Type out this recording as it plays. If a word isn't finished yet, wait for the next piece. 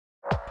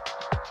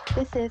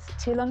This is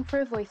Too Long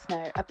for a Voice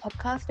Note, a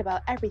podcast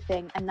about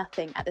everything and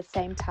nothing at the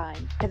same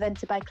time.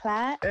 Presented by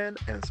Claire and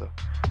Enzo.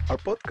 Our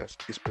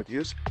podcast is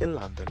produced in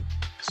London.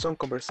 Some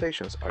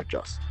conversations are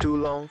just too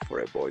long for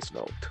a voice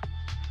note.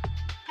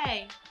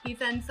 Hey, he's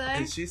Enzo.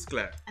 And she's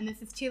Claire. And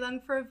this is Too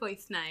Long for a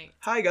Voice Note.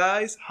 Hi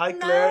guys. Hi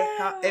Claire.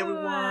 Hello. Hi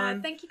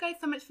everyone. Thank you guys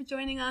so much for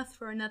joining us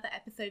for another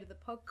episode of the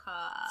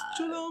podcast.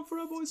 Too long for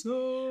a voice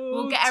note.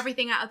 We'll get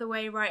everything out of the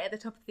way right at the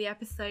top of the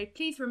episode.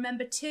 Please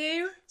remember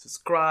to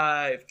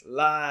subscribe,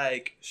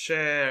 like,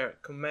 share,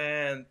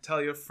 comment,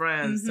 tell your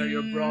friends, tell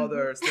your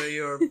brothers, tell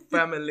your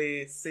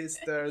family,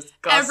 sisters,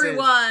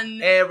 cousins.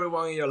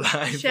 Everyone in your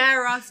life.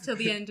 Share us till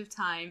the end of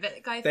time.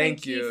 But guys,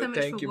 thank you so much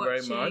thank for you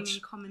watching very much.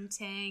 And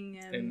commenting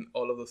and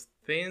all of those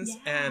things.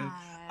 Yeah. And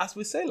as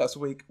we said last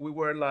week, we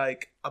were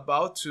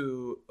about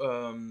to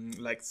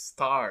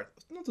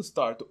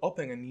to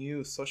open a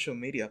new social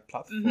media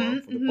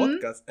platform for the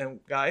podcast. And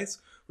guys,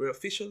 we're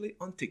officially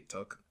on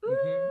TikTok.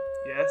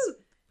 Yes.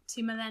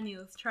 Two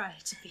millennials try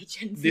to be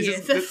Gen Z.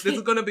 This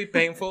is gonna be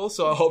painful,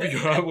 so I hope you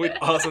are with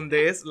us on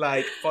this,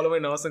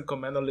 following us and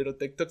comment on little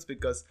TikToks,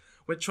 because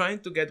we're trying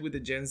to get with the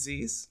Gen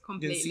Zs.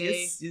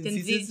 Completely. Gen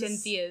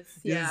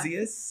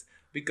Zs.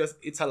 Because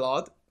it's a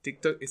lot.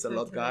 TikTok is a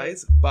lot,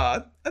 guys.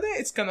 But I think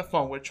it's kind of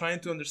fun. We're trying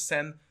to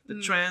understand the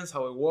trends,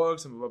 how it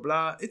works, and blah,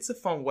 blah, blah. It's a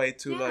fun way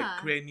to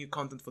create new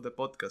content for the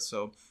podcast.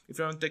 So if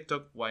you're on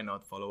TikTok, why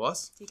not follow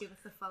us? Do give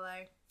us a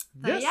follow.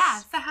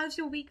 Yes. So how's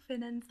your week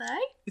been, Enzo?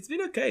 It's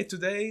been okay.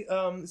 Today,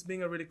 it's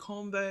been a really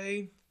calm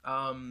day.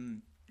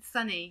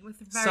 Sunny. It was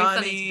very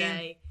sunny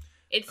today.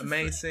 It's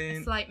amazing.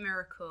 A slight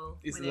miracle.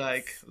 It's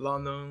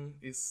London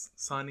is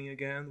sunny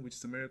again, which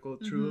is a miracle,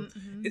 true.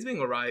 It's been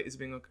alright. It's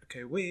been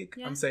okay week.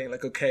 Yeah. I'm saying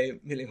okay a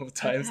million of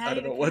times. I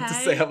don't know what to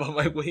say about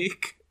my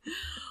week.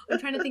 I'm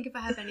trying to think if I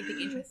have anything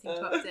interesting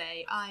to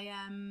update.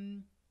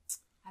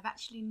 I've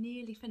actually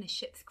nearly finished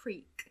Schitt's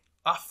Creek.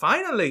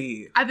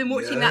 Finally! I've been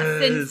watching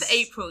that since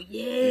April.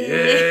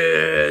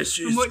 Yeah,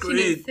 she's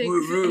great.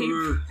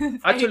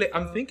 Actually,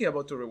 I'm thinking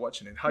about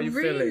rewatching it. How are you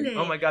feeling?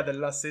 Oh my god, the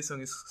last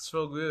season is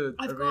so good.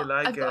 I really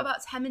like it. I've got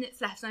about 10 minutes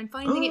left, and I'm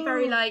finding it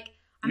very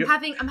I'm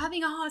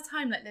having a hard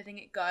time letting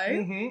it go.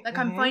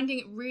 I'm finding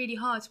it really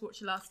hard to watch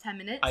the last 10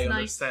 minutes. I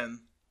understand.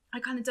 I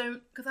kind of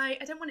don't, because I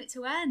don't want it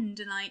to end,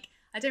 and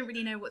I don't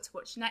really know what to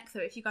watch next. So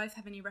if you guys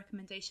have any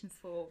recommendations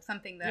for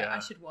something that I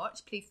should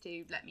watch, please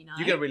do let me know.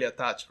 You get really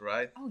attached,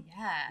 right? Oh,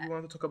 yeah. We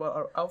want to talk about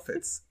our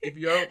outfits. If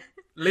you're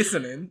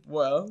listening,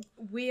 well.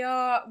 We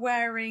are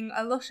wearing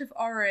a lot of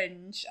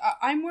orange.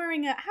 I'm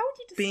wearing how would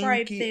you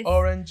describe pinky, this?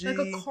 Orangey.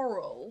 Like a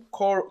coral.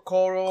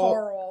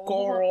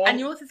 Coral. And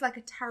yours is like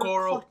a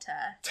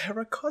terracotta.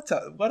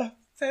 Terracotta. What a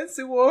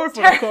fancy word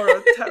for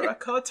coral.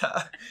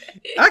 Terracotta.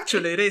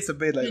 Actually, it is a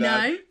bit like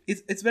that.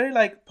 It's very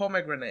like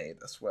pomegranate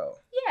as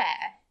well. Yeah.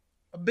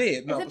 A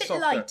bit, it's a bit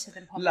lighter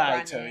than pomegranate.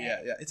 Lighter,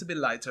 yeah. It's a bit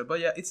lighter, but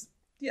yeah, it's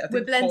I think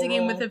we're blending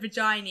in with the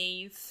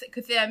vaginas,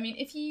 because I mean,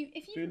 if you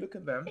look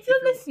at them, if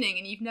you're listening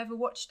and you've never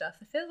watched us,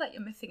 I feel like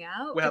you're missing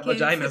out. We have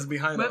vaginas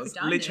behind us,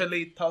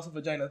 literally thousands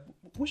of vaginas.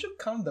 We should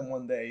count them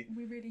one day.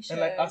 We really should.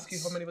 And ask you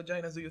how many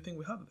vaginas do you think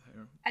we have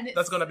here? And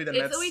that's gonna be the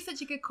next. It's always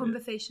such a good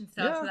conversation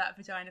starter for that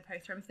vagina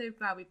poster. I'm so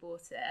glad we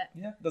bought it.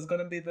 Yeah, that's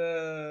gonna be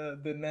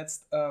the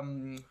next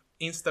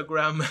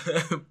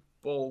Instagram.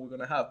 We're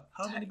gonna have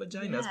how many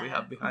vaginas we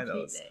have behind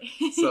us.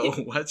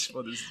 So watch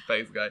for this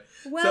space, guy.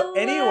 Well, so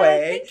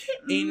anyway,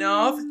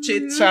 enough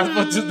chit chat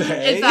for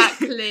today.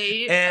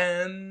 Exactly.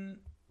 And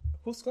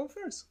who's going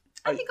first?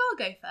 I think I'll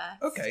go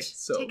first. Okay,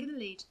 so taking the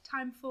lead.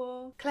 Time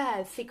for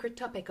Claire's secret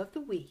topic of the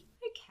week.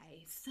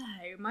 Okay, so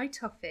my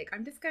topic.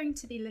 I'm just going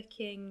to be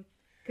looking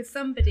because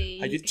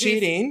somebody. Are you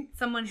cheating?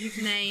 Someone whose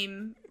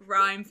name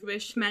rhymes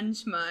with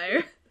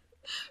Schmenschmo.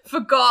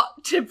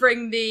 Forgot to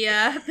bring the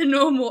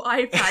normal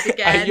iPad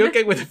again. Are you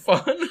okay with the phone?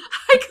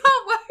 I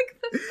can't work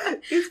the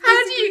phone.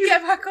 How do you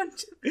get back on?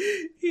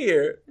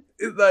 Here,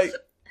 it's like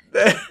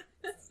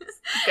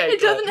okay,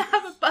 it doesn't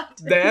have a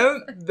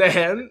button.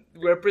 Then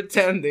we're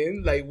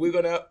pretending like we're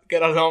gonna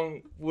get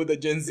along with the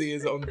Gen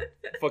Zs on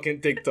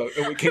fucking TikTok,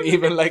 and we can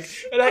even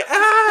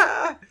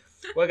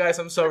Well, guys,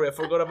 I'm sorry. I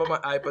forgot about my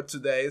iPad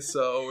today,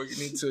 so we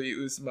need to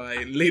use my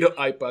little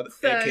iPad,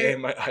 aka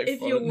my iPhone.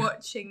 If you're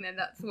watching, then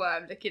that's why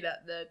I'm looking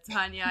at the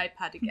tiny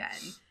iPad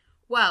again.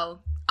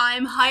 Well,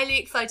 I'm highly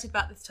excited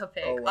about this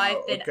topic. Oh, wow.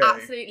 I've been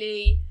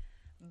absolutely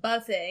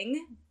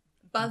buzzing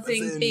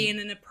being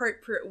an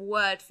appropriate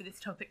word for this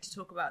topic to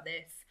talk about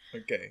this.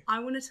 Okay. I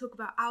want to talk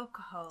about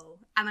alcohol,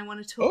 and I want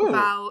to talk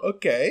about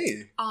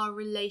our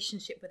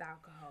relationship with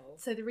alcohol.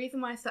 So the reason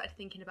why I started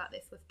thinking about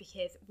this was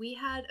because we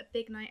had a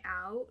big night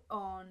out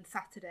on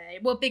Saturday.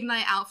 Well, big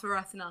night out for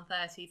us in our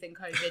 30s in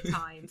COVID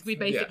times. We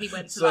basically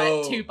went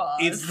to 2 bars.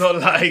 It's not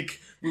like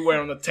we were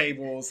on the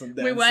tables and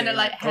dancing. We weren't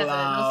at heaven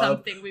or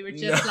something. We were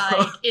just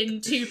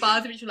in 2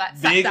 bars which were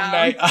sat big down.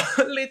 Night out.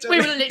 Literally.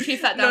 We were literally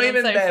sat down not on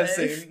even sofas.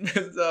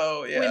 Dancing.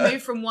 So yeah. We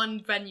moved from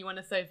one venue on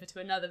a sofa to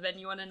another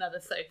venue on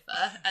another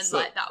sofa, and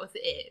that was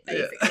it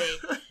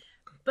basically. Yeah.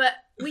 But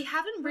we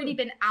haven't really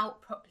been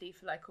out properly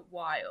for a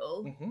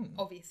while,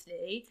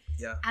 obviously.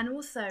 Yeah. And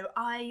also,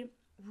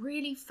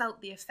 really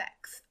felt the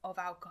effects of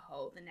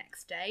alcohol the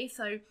next day.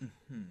 So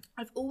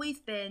I've always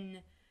been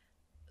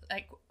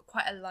like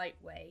quite a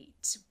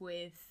lightweight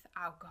with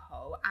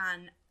alcohol,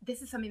 and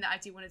this is something that I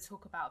do want to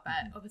talk about, but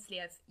obviously,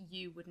 as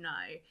you would know,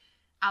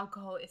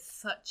 alcohol is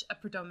such a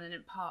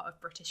predominant part of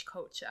British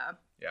culture.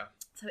 Yeah.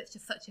 So it's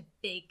just such a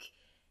big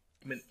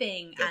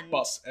thing, and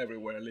bus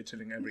everywhere,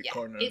 literally in every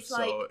corner. It's so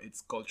like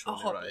it's culturally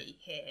a hobby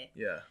here.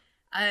 Yeah.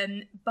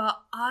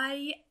 But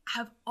I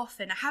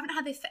haven't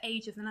had this for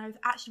ages, and I was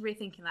actually really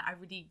thinking that I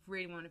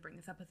really want to bring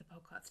this up as a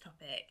podcast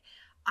topic.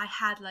 I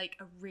had like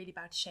a really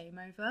bad shame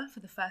over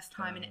for the first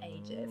time in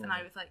ages, and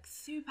I was like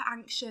super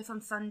anxious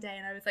on Sunday,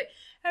 and I was like,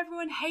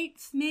 everyone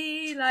hates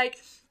me, like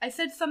I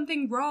said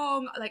something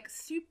wrong, like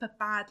super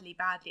badly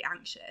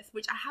anxious,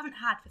 which I haven't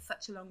had for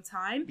such a long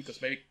time.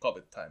 Because maybe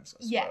COVID times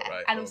as well,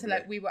 right? And also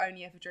like we were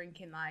only ever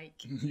drinking like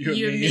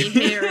you and me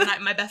here and like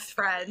my best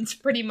friend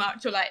pretty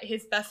much, or like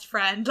his best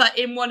friend, like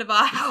in one of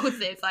our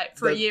houses like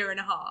for a year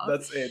and a half.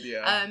 That's it,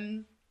 yeah.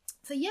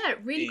 So yeah, it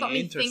really got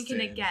me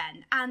thinking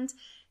again. And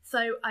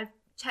so I've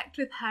checked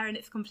with her, and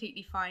it's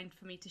completely fine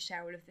for me to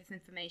share all of this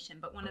information,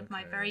 but one of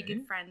my very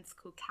good friends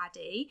called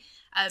Caddy,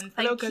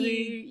 hello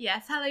Caddy.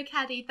 Yes, hello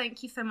Caddy,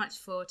 thank you so much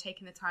for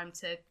taking the time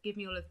to give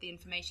me all of the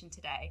information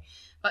today.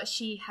 But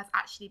she has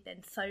actually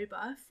been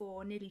sober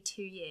for nearly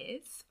 2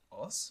 years.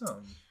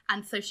 Awesome.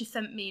 And so she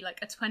sent me like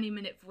a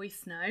 20-minute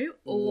voice note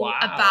all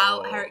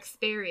about her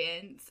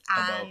experience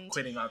and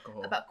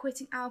about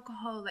quitting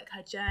alcohol, like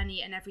her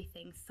journey and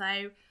everything.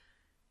 So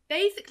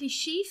basically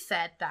she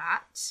said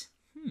that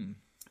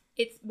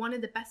it's one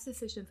of the best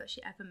decisions that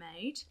she ever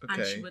made,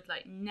 and she would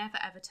like never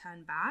ever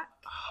turn back.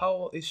 How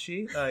old is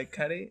she,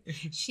 Caddy?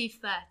 She's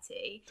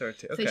 30.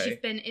 30. Okay. So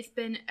it's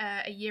been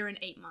a year and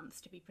 8 months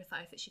to be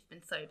precise that she's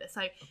been sober.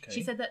 So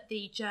she said that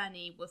the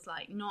journey was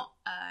like not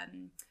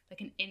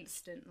like an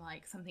instant,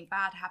 like something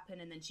bad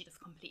happened and then she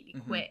just completely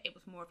quit. It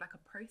was more of like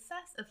a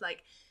process of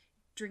like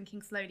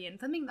drinking slowly, and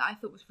something that I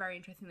thought was very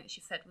interesting that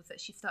she said was that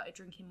she started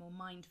drinking more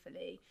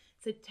mindfully,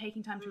 so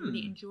taking time to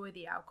really enjoy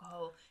the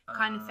alcohol,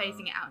 kind of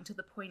phasing it out until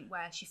the point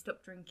where she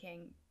stopped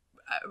drinking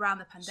around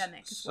the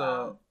pandemic as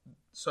well.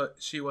 So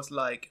she was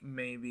like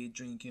maybe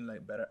drinking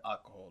like better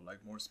alcohol,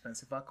 like more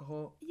expensive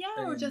alcohol,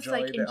 or just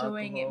like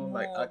enjoying it more,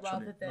 like actually,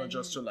 rather than not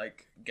just to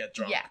like get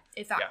drunk. Yeah,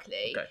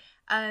 exactly.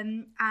 Yeah,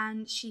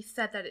 and she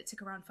said that it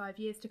took around 5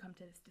 years to come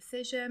to this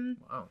decision.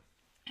 Wow.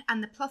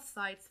 And the plus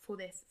sides for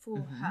this for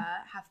her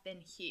have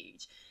been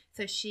huge.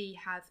 So she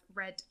has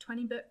read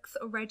 20 books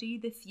already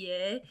this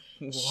year.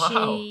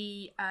 Wow.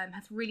 She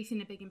has really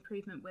seen a big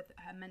improvement with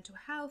her mental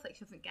health. Like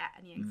she doesn't get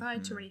any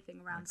anxiety or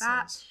anything around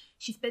that. Sense.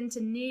 She's been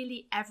to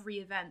nearly every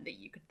event that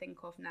you could think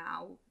of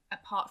now,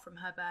 apart from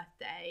her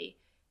birthday,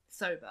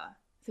 sober.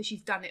 So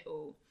she's done it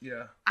all.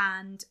 Yeah.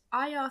 And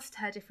I asked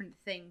her different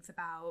things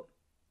about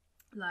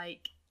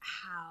like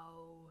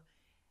how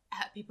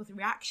people's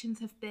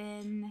reactions have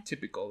been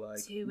typical, like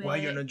why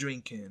you're not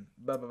drinking,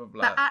 blah blah blah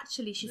blah. But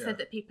actually she said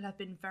that people have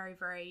been very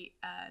very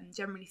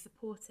generally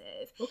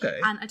supportive.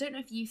 And I don't know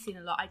if you've seen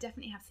a lot, I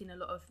definitely have seen a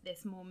lot of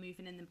this more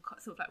moving in the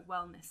sort of like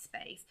wellness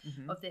space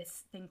of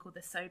this thing called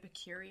the sober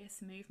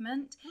curious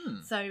movement.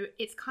 So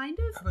it's kind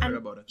of, I haven't heard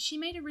about it. She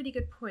made a really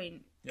good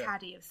point,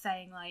 Caddy, of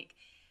saying like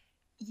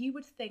you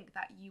would think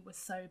that you were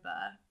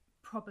sober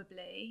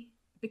probably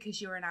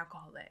because you're an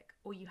alcoholic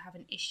or you have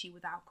an issue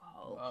with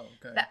alcohol. Oh,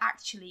 okay. But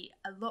actually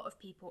a lot of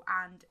people,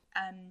 and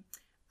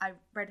I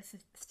read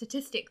a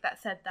statistic that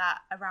said that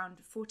around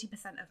 40%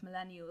 of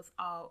millennials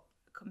are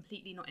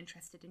completely not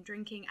interested in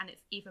drinking, and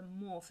it's even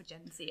more for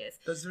Gen Zers.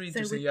 That's really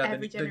interesting. The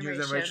new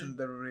generation,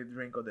 they really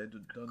drink, or they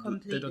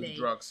don't do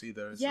drugs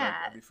either. It's like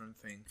a different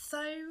thing.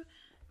 So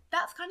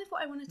that's kind of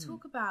what I want to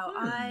talk about.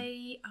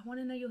 I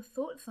want to know your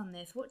thoughts on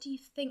this. What do you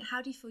think?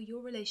 How do you feel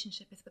your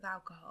relationship is with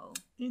alcohol?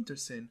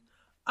 Interesting.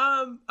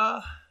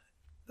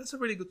 That's a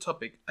really good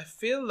topic. I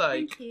feel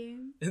like thank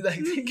you.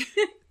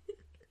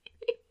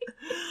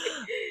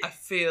 I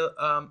feel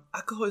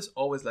alcohol is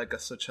always like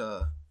such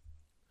a,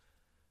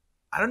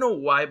 I don't know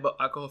why, but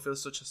alcohol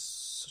feels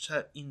such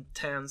an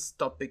intense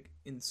topic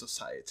in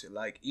society.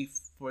 Like if,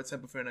 for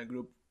example, if you're in a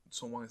group,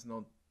 someone is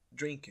not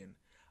drinking.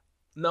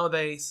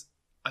 Nowadays,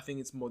 I think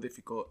it's more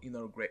difficult in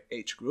our great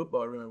age group.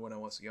 But I remember when I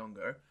was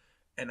younger,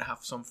 and I have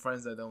some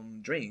friends that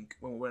don't drink.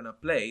 When we were in a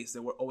place, they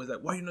were always like,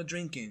 "Why are you not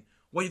drinking?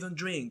 Why you don't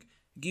drink?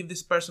 Give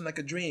this person like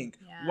a drink.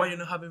 Why you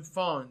not having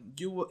fun?"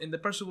 And the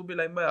person would be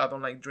like, "Well, I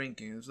don't like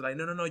drinking." It's like,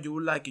 no, you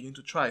will like it. You need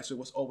to try. So it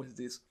was always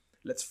this: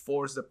 let's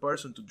force the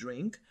person to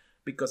drink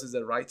because it's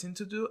the right thing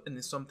to do, and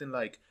it's something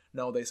like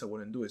nowadays I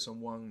wouldn't do it.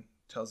 Someone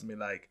tells me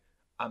like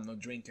I'm not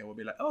drinking, I would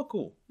be like, "Oh,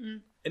 cool."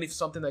 And if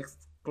something like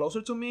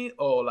closer to me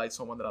or like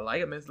someone that I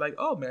like, I mean, it's like,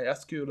 "Oh, may I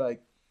ask you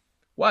like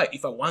why?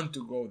 If I want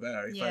to go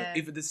there,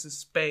 if this is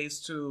space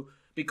to."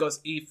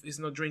 Because if it's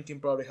not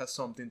drinking, probably has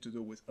something to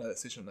do with a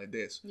decision like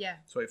this. Yeah.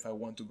 So if I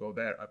want to go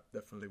there, I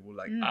definitely would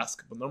like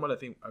ask. But normally I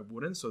think I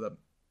wouldn't, so that's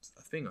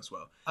a thing as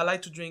well. I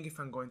like to drink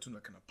if I'm going to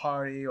like a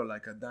party or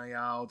like a night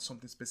out,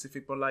 something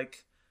specific. But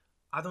like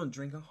I don't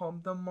drink at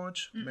home that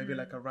much. Mm-mm. Maybe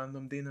like a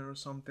random dinner or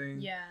something.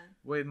 Yeah.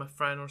 With my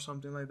friend or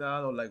something like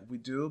that. Or like we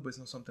do, but it's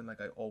not something like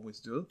I always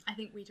do. I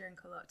think we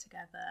drink a lot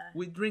together.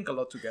 We drink a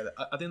lot together.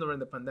 I think during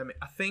the pandemic.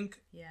 I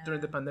think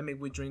during the pandemic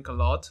we drink a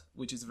lot,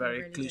 which is very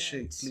really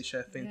cliche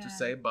thing to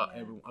say, but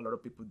a lot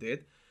of people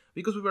did.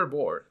 Because we were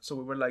bored. So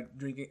we were like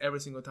drinking every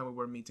single time we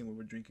were meeting. We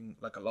were drinking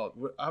like a lot.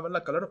 I have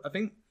like a lot of, I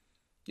think,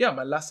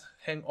 my last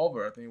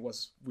hangover, I think it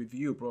was with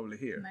you probably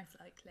here. Most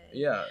likely.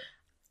 Yeah.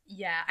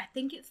 Yeah, I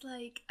think it's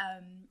like,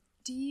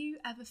 do you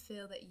ever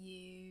feel that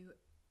you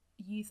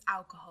use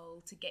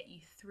alcohol to get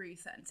you through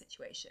certain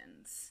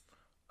situations?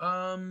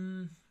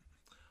 Not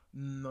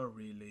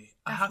really.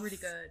 That's really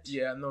good.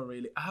 Yeah, not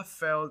really. I have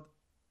felt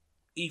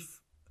I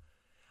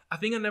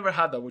think I never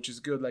had that, which is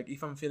good. Like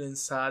if I'm feeling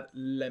sad,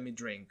 let me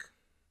drink.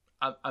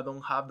 I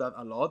don't have that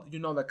a lot. You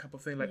know, that type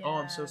of thing, like, oh,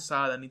 I'm so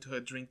sad, I need to have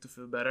a drink to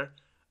feel better.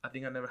 I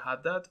think I never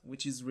had that,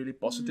 which is really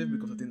positive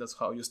because I think that's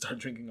how you start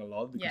drinking a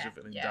lot because you're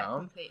feeling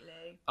down.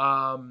 Completely.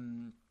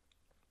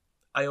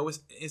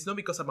 It's not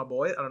because I'm a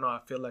boy. I don't know. I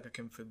feel like I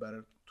can feel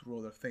better through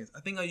other things. I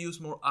think I use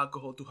more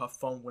alcohol to have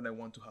fun when I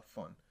want to have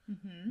fun,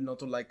 not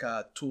to like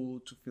a tool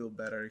to feel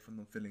better if I'm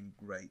not feeling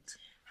great.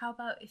 How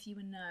about if you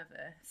were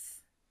nervous?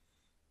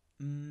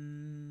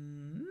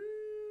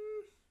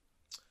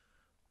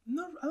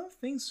 No, I don't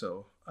think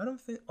so. I don't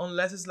think,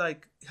 unless it's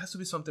like, it has to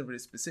be something really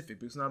specific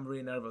because now I'm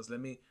really nervous.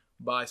 Let me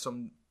buy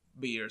some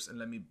beers and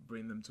let me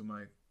bring them to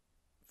my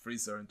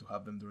freezer and to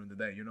have them during the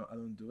day. You know, I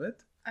don't do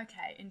it.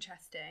 Okay,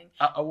 interesting.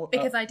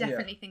 Because I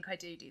definitely think I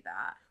do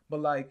that.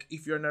 But like,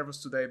 if you're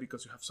nervous today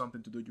because you have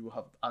something to do, you will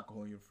have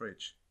alcohol in your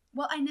fridge.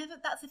 Well,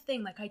 that's the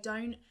thing. Like, I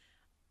don't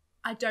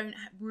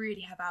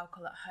really have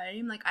alcohol at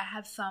home. Like, I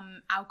have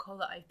some alcohol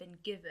that I've been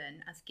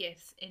given as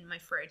gifts in my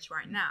fridge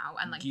right now,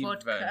 and like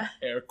vodka.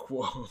 Air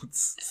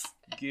quotes.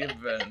 Given.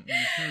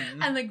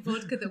 Mm-hmm. And like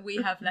vodka that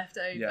we have left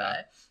over.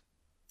 Yeah.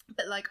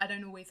 But like, I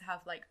don't always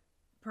have like,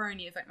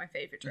 Peroni is like my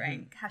favourite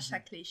drink.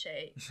 Hashtag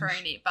cliche,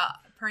 Peroni. But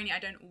Peroni, I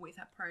don't always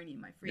have Peroni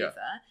in my freezer.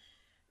 Yeah.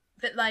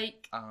 But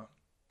like,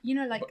 you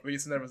know, like... But you're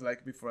nervous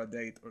like before a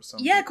date or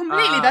something. Yeah,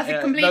 completely.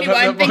 That's completely what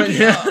I'm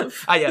thinking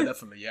of. Yeah,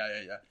 definitely.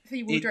 Yeah. So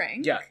you will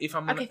drink? Yeah. If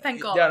I'm okay,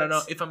 thank God. Yeah,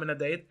 no. If I'm in a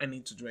date, I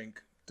need to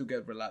drink to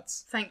get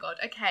relaxed. Thank God.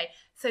 Okay.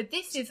 So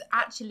this is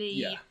actually...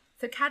 Yeah.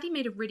 So Caddy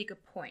made a really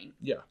good point.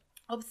 Yeah.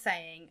 Of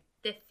saying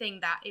the thing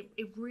that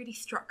it really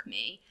struck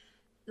me.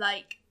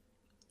 Like,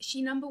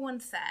 she number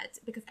one said,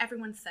 because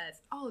everyone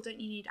says, oh,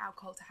 don't you need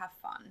alcohol to have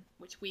fun?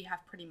 Which we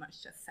have pretty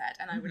much just said.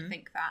 And I would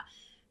think that.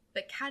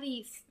 But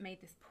Caddy made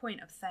this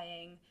point of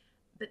saying,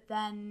 but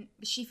then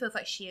she feels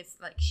like she's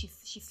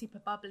super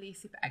bubbly,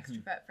 super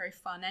extrovert, very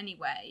fun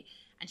anyway,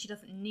 and she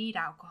doesn't need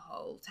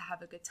alcohol to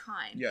have a good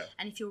time. Yeah.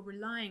 And if you're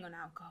relying on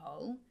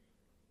alcohol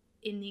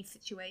in these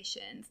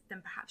situations,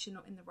 then perhaps you're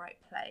not in the right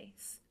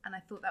place. And I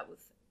thought that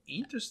was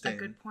interesting. A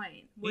good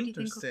point. What do you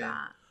think of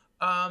that?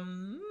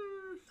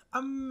 I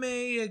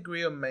may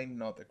agree or may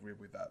not agree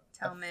with that.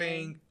 Tell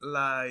me.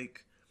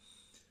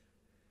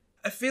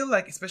 I feel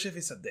like, especially if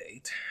it's a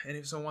date, and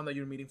if someone that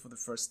you're meeting for the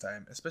first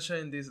time, especially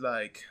in these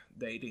like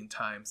dating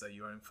times that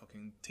you're in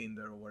fucking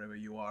Tinder or whatever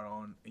you are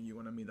on, and you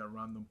want to meet a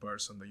random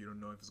person that you don't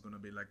know if it's gonna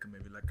be like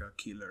maybe like a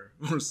killer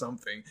or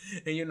something,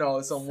 and you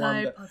know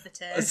someone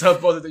so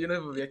positive, you know,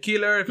 if it will be a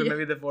killer, if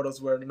maybe the photos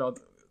were not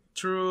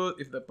true,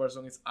 if the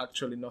person is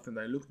actually nothing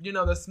that I look, you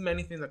know, there's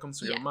many things that comes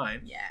to your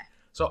mind. Yeah.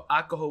 So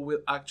alcohol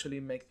will actually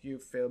make you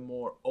feel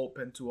more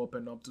open to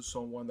open up to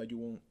someone that you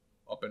won't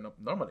open up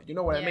normally. You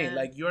know what I mean?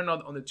 Like, you're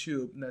not on the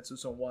tube next to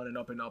someone and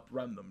open up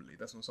randomly.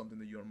 That's not something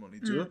that you normally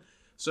do.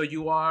 So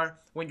you are,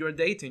 when you're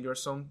dating, you're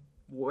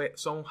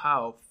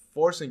somehow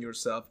forcing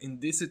yourself in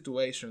this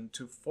situation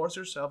to force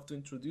yourself to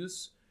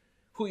introduce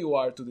who you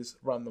are to this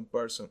random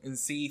person and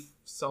see if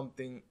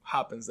something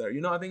happens there.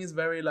 You know, I think it's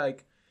very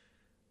like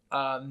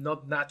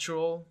not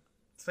natural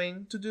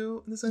thing to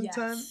do in the same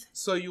time.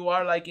 So you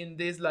are like in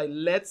this like,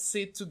 let's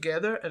sit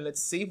together and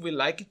let's see if we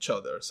like each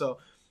other. So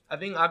I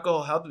think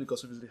alcohol helps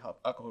because obviously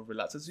alcohol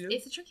relaxes you.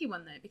 It's a tricky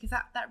one though, because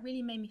that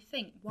really made me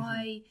think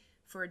why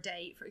for a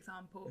date, for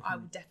example, I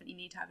would definitely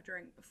need to have a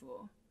drink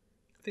before.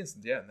 I think it's,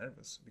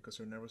 nervous, because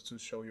you're nervous to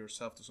show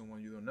yourself to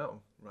someone you don't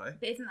know, right?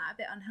 But isn't that a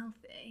bit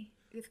unhealthy?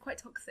 It's quite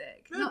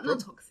toxic. Yeah, not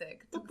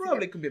toxic. It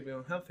probably could be a bit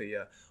unhealthy,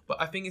 yeah.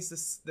 But I think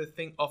it's the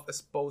thing of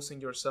exposing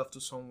yourself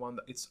to someone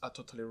that it's a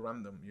totally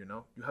random, you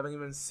know? You haven't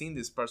even seen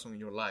this person in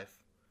your life.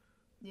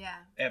 Yeah.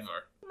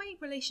 Ever. My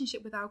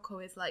relationship with alcohol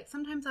is like,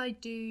 sometimes I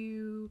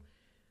don't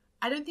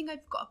think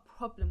I've got a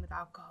problem with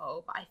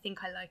alcohol, but I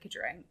think I like a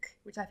drink,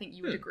 which I think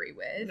you would agree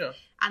with. Yeah.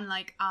 And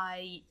like,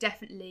 I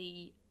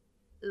definitely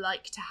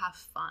like to have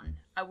fun.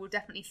 I will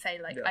definitely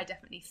say like, I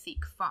definitely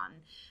seek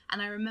fun.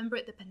 And I remember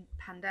at the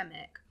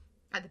pandemic,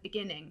 at the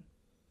beginning,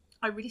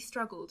 I really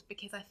struggled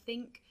because I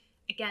think,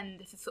 again,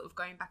 this is sort of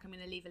going back, I'm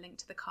going to leave a link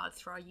to the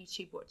cards for our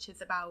YouTube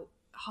watchers about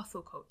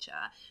hustle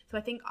culture. So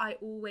I think I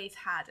always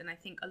had, and I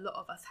think a lot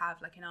of us have,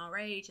 like in our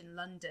age in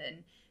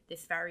London,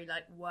 this very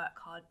like work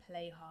hard,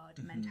 play hard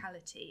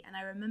mentality. And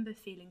I remember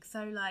feeling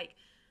so like,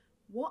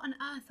 what on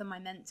earth am I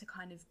meant to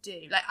kind of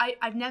do? Like,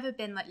 I've never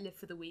been like live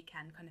for the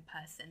weekend kind of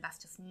person. That's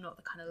just not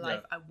the kind of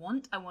life I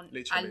want.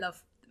 Literally. I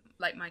love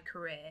like my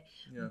career,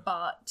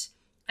 but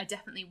I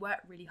definitely work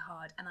really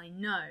hard, and I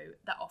know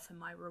that often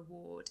my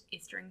reward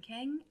is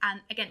drinking.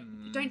 And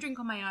again, don't drink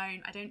on my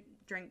own. I don't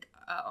drink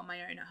on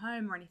my own at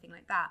home or anything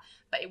like that.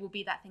 But it will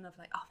be that thing of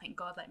like, oh, thank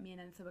God, like me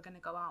and Enzo we're going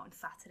to go out on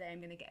Saturday. I'm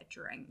going to get a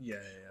drink,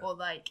 or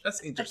like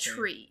that's a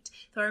treat.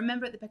 So I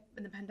remember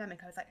in the pandemic,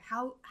 I was like,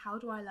 how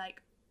do I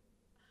like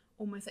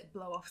almost like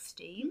blow off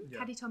steam?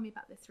 Caddy told me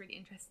about this really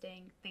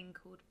interesting thing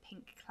called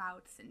pink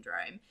cloud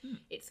syndrome.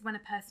 It's when a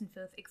person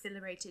feels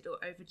exhilarated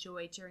or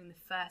overjoyed during the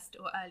first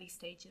or early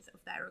stages of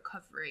their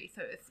recovery.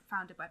 So it's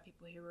founded by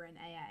people who were in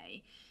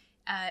AA.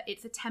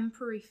 It's a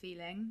temporary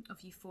feeling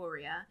of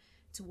euphoria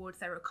towards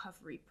their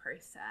recovery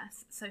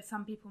process. So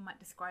some people might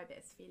describe it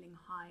as feeling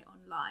high on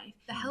life.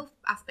 The health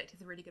aspect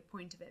is a really good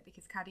point of it,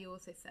 because Caddy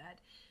also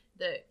said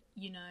that,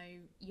 you know,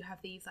 you have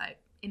these like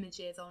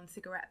images on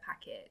cigarette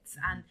packets,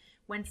 and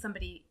when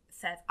somebody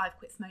says I've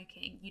quit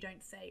smoking, you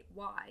don't say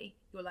why,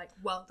 you're like,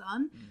 well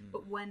done.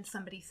 But when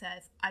somebody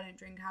says I don't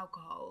drink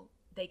alcohol,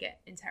 they get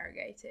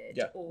interrogated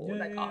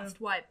or asked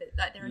why. But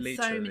like there are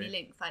so many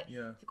links, like if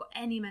you've got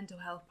any mental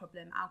health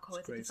problem, alcohol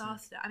is a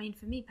disaster. I mean,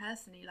 for me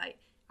personally, like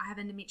I have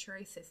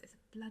endometriosis. It's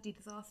a bloody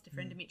disaster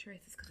for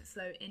endometriosis because it's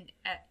so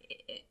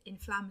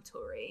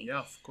inflammatory. Yeah,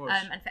 of course.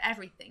 And for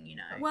everything, you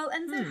know. Well,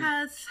 Enzo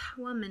has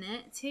 1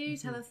 minute to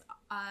tell us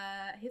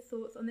his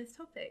thoughts on this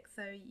topic.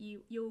 So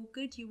you're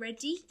good? You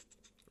ready?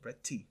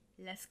 Ready.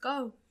 Let's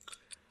go.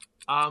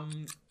 I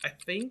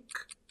think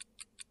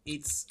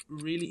it's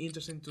really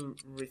interesting to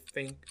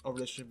rethink our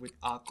relationship with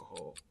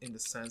alcohol in the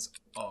sense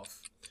of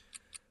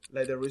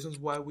like the reasons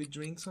why we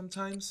drink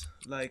sometimes.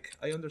 Like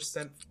I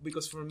understand,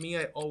 because for me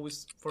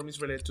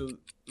it's related to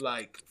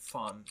like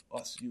fun,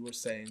 as you were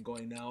saying,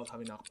 going out,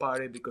 having a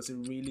party, because it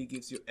really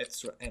gives you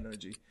extra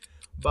energy.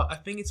 But I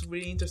think it's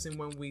really interesting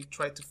when we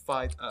try to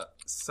fight a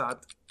sad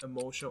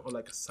emotion or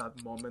like a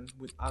sad moment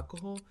with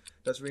alcohol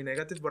that's really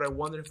negative. But I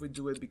wonder if we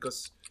do it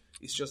because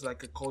it's just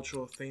like a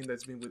cultural thing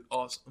that's been with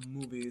us,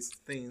 movies,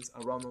 things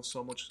around us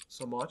so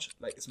much.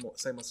 Like it's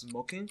same as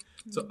smoking.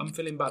 So I'm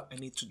feeling bad, I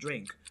need to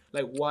drink.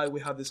 Like why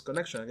we have this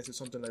connection? I guess it's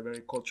something like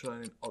very cultural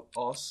and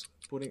us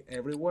putting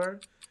everywhere.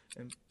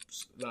 And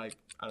like,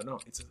 I don't know,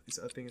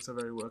 I think it's a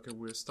very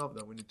weird stuff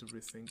that we need to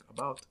rethink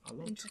about a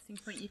lot. Interesting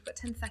point. You've got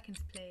 10 seconds,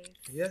 please.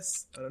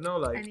 Yes, I don't know,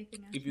 like,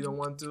 if you don't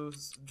want to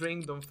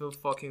drink, don't feel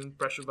fucking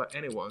pressured by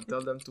anyone.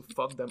 Tell them to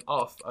fuck them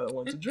off. I don't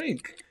want to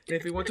drink. And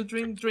if you want to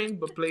drink,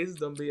 but please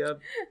don't be a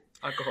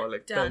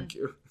alcoholic. Done. Thank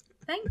you.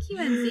 Thank you,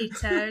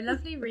 Enzito.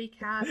 Lovely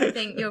recap. I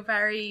think you're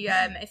very,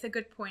 it's a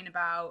good point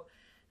about,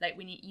 like,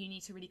 you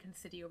need to really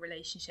consider your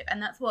relationship.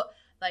 And that's what,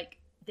 like,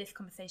 my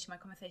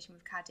conversation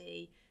with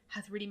Caddy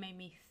has really made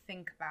me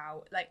think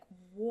about, like,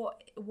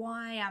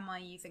 why am I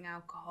using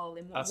alcohol?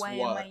 In what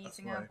way am I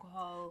using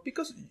alcohol?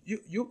 Because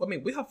I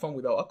mean, we have fun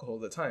without alcohol all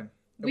the time.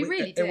 We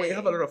really do. And we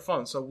have a lot of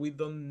fun, so we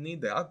don't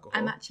need the alcohol.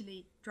 I'm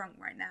actually drunk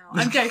right now.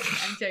 I'm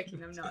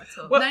joking. I'm not at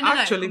all. Well,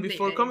 actually,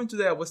 before coming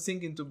today, I was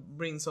thinking to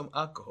bring some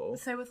alcohol.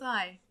 So was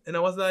I. And I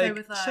was like,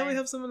 shall we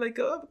have something like,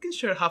 we can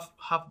share half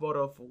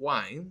bottle of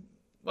wine.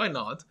 Why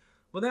not?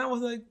 But then I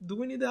was like, do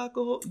we need the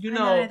alcohol? You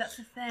know, that's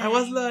the thing. I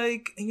was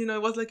like,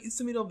 it's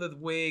the middle of the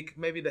week,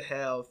 maybe the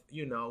health,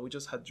 we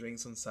just had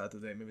drinks on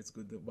Saturday. Maybe it's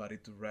good the body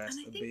to rest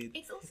a bit.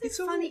 It's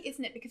also funny,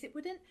 isn't it?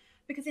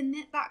 Because in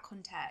that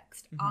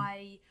context,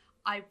 I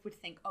would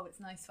think, oh, it's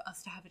nice for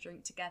us to have a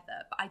drink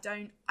together. But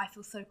I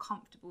feel so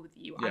comfortable with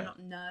you. Yeah. I'm not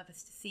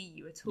nervous to see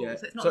you at all. Yeah.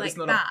 So it's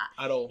not that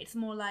at all. It's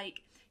more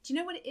like, do you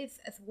know what it is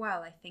as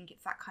well? I think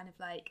it's that kind of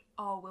like,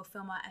 oh, we'll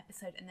film our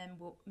episode and then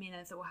me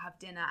and Enzo will have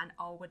dinner, and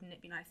oh, wouldn't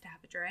it be nice to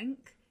have a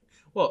drink?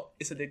 Well,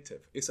 it's addictive.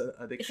 It's an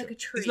addiction. It's like a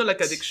treat. It's not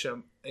like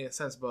addiction in a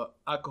sense, but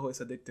alcohol is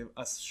addictive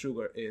as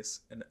sugar is,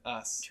 and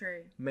as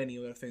many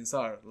other things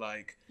are.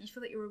 Like, you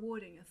feel like you're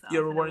rewarding yourself.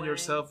 You're rewarding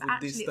yourself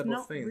with these type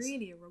of things. It's not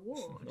really a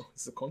reward. No,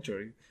 it's the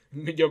contrary.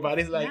 Your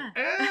body's like,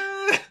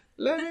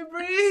 let me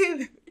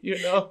breathe.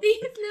 These little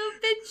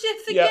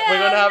bitches again. Yeah, we're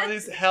gonna have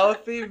this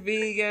healthy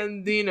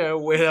vegan dinner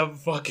with a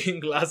fucking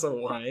glass of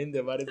wine.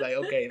 The body's like,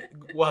 okay,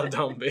 well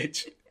done,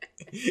 bitch.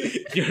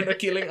 You're not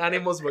killing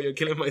animals, but you're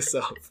killing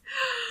myself.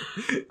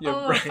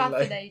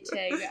 Fascinating.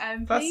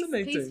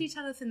 Please do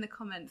tell us in the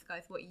comments,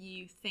 guys, what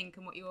you think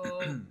and what your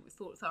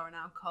thoughts are on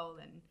alcohol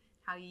and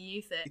how you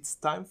use it. It's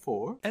time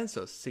for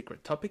Enzo's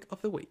secret topic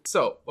of the week.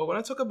 So, what I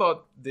want to talk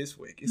about this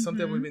week is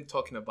something we've been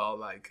talking about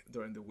like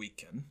during the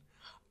weekend.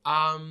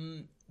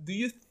 Do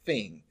you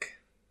think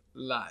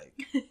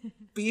like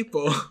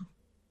people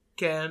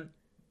can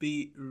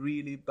be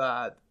really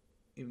bad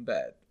in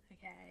bed?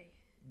 Okay.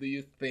 Do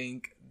you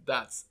think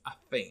that's a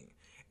thing?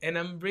 And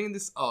I'm bringing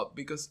this up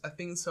because I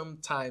think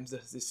sometimes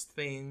there's this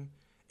thing,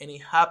 and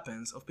it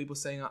happens, of people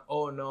saying,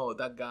 oh no,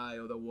 that guy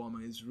or the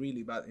woman is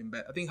really bad in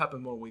bed. I think it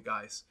happens more with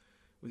guys,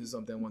 which is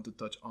something I want to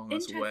touch on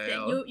as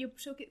well.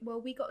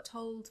 Well, we got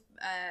told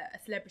a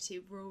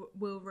celebrity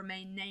will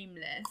remain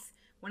nameless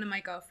one of my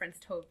girlfriends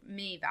told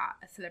me that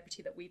a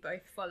celebrity that we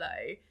both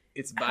follow,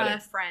 it's bad. Her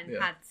friend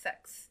had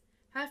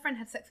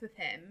sex with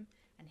him,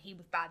 and he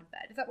was bad in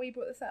bed. Is that why you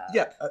brought this up?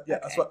 Yeah, yeah.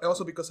 Okay. As well,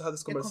 also because I had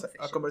this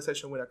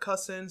conversation with a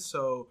cousin,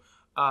 so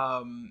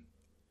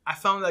I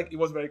found like it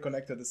was very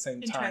connected at the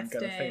same time,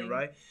 kind of thing,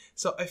 right?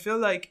 So I feel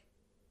like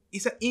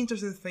it's an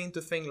interesting thing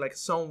to think like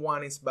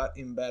someone is bad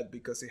in bed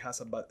because he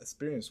has a bad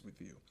experience with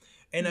you.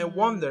 And I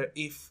wonder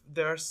if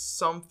there's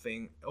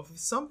something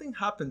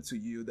happened to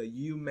you that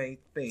you may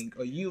think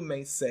or you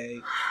may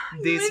say,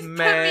 this man...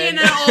 Put me in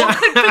an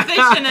awkward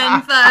position,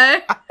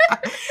 Enzo.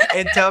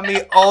 And tell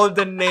me all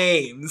the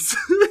names.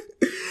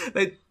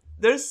 Like,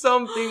 there's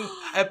something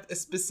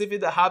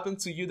specific that happened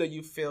to you that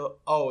you feel,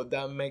 oh,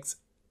 that makes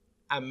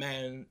a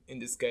man, in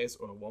this case,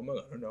 or a woman,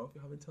 I don't know if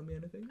you haven't told me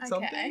anything.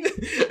 Okay.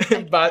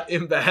 Something. Bad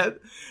in bed.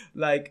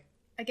 Like...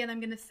 Again,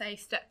 I'm going to say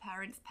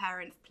parents,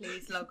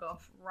 please log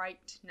off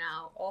right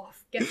now.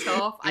 Get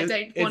off. I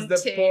don't want to.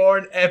 It's the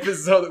porn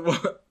episode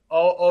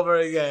all over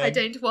again. I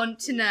don't want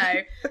to know.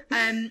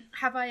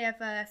 Have I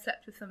ever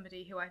slept with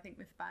somebody who I think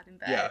was bad in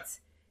bed? Yeah.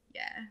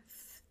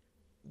 Yes.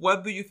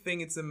 What do you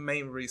think is the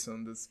main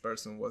reason this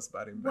person was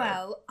bad in bed?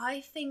 Well, I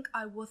think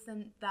I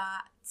wasn't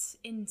that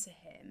into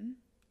him.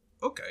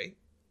 Okay.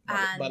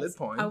 Valid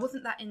point. I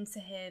wasn't that into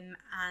him,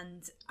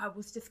 and I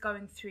was just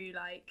going through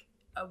like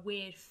a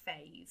weird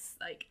phase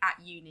like at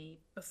uni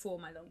before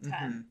my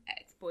long-term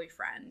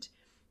ex-boyfriend.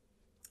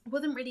 I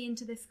wasn't really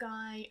into this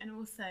guy, and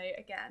also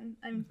again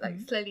I'm like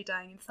slowly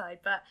dying inside,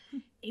 but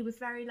he was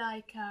very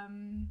like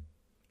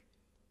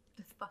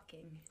just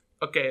fucking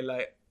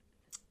like,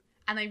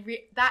 and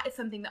that is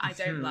something that I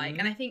don't like.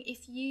 And I think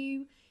if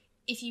you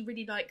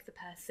really like the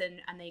person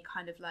and they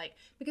kind of like,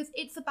 because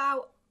it's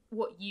about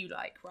what you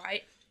like,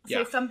 right?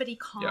 So somebody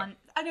can't...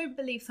 I don't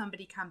believe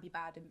somebody can be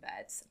bad in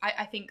bed.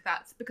 I think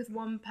that's because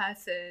one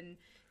person's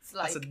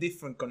like... That's a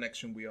different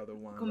connection with the other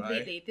one,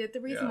 completely. Right?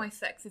 The reason why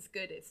sex is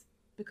good is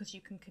because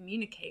you can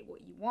communicate what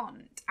you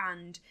want,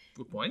 and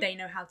they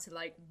know how to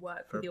like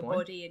work with your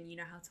body, and you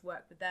know how to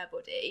work with their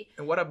body.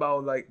 And what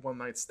about like one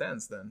night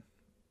stands then?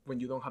 When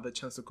you don't have the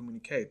chance to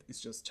communicate,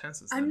 it's just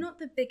chances. I'm not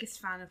the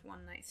biggest fan of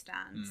one night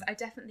stands. I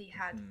definitely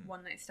had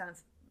one night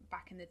stands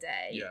back in the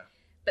day. Yeah.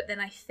 But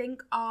then I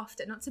think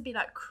after, not to be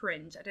like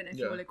cringe, I don't know if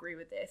you will agree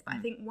with this, but I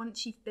think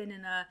once you've been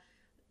in a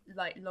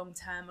like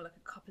long-term or like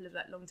a couple of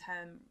like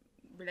long-term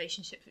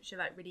relationships which are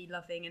like really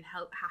loving and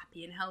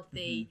happy and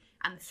healthy,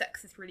 and the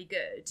sex is really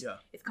good,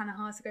 it's kind of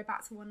hard to go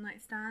back to one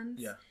night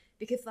stands. Yeah.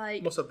 Because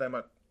like... Most of them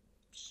are...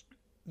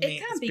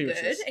 It can be good.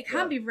 It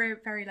can be very,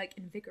 very like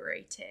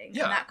invigorating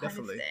and that kind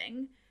of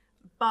thing.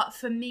 But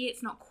for me,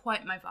 it's not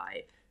quite my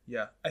vibe.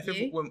 Yeah. I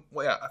think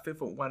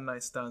for one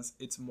night stands,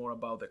 it's more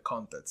about the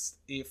context.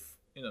 If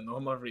in a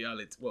normal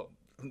reality,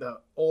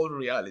 the old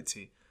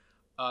reality,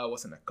 I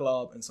was in a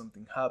club and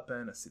something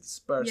happened, I see this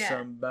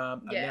person,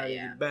 bam,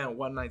 bam,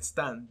 one night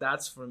stand.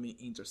 That's for me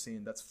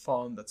interesting. That's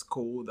fun. That's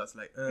cool. That's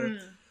like,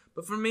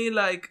 But for me,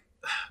 like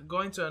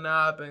going to an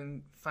app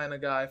and find a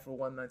guy for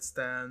one night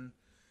stand,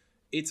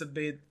 it's a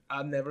bit,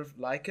 I never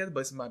like it,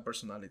 but it's my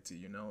personality,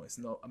 you know.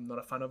 I'm not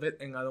a fan of it,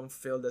 and I don't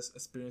feel these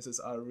experiences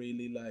are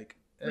really like.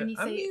 I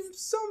mean,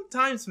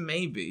 sometimes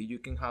maybe you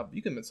can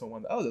meet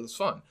someone. Oh, that was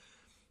fun.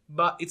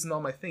 But it's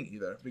not my thing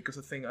either, because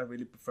I think I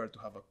really prefer to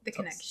have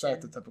a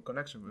certain type of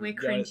connection with. We're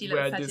cringy,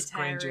 we're just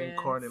cringy and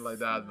corny like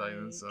that. Like,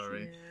 I'm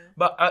sorry,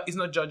 but it's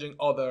not judging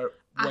other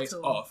ways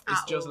off.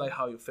 It's just like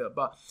how you feel.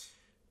 But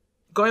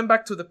going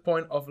back to the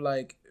point of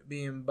like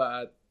being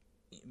bad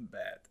in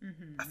bed,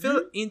 I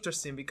feel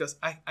interesting because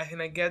I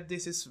get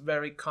this is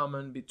very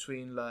common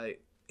between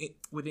like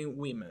within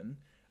women.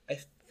 I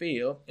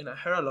feel, and I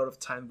heard a lot of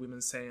time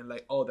women saying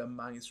like, "Oh, the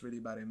man is really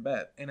bad in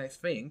bed," and I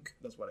think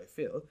that's what I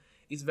feel.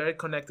 It's very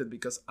connected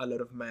because a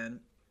lot of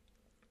men,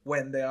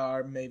 when they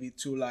are maybe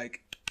too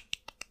like,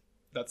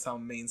 that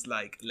sound means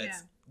like,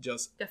 let's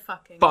just the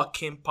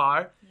fucking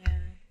part. Yeah.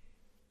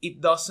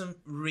 It doesn't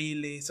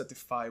really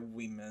satisfy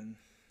women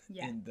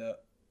in the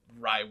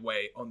right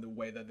way, on the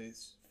way that they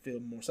feel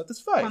more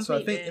satisfied. Completely. So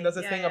I think, and that's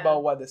the thing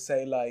about what they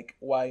say, like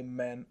why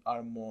men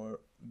are more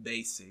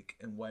basic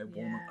and why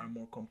women are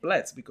more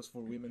complex, because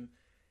for women,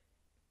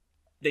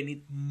 they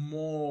need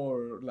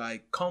more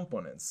like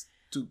components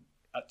to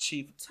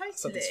achieve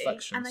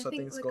satisfaction. And I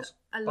think like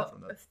a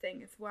lot of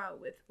thing as well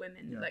with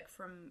women, like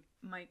from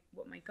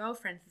what my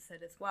girlfriends have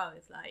said as well,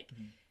 is like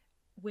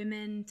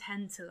women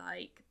tend to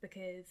like,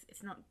 because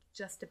it's not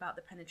just about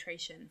the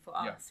penetration for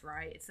us,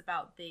 right? It's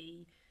about the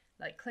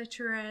like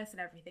clitoris and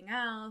everything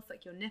else,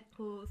 like your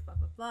nipples, blah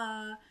blah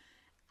blah.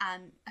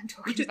 And I'm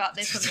talking about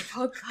this on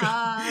the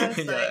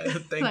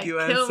podcast. Thank you,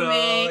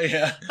 Enzo.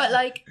 Yeah. But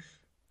like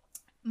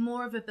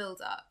more of a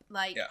build up,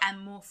 like and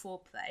more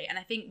foreplay. And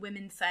I think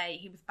women say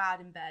he was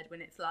bad in bed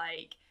when it's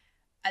like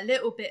a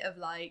little bit of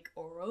like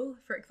oral,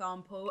 for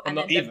example, and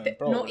not then even,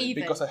 not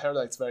even, because I heard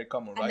that it's very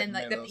common, right? And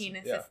then like the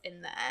penis is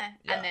in there,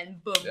 and then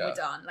boom, we're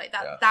done. Like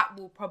that. That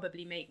will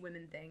probably make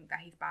women think that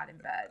he's bad in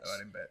bed.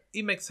 Bad in bed.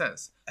 It makes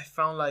sense. I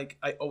found like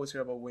I always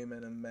hear about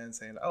women and men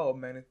saying, "Oh,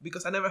 man,"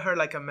 because I never heard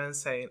like a man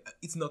saying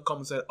it's not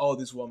common to say, "Oh,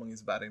 this woman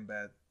is bad in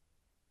bed."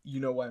 You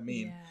know what I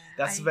mean? Yeah,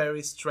 that's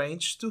very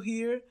strange to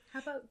hear. How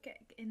about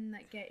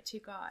get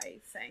two guys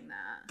saying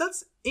that?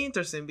 That's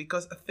interesting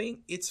because I think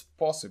it's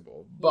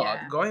possible.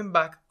 But going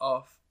back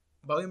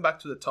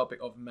to the topic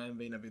of men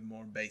being a bit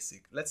more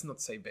basic. Let's not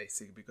say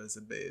basic because it's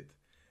a bit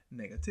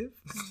negative.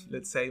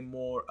 Let's say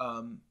more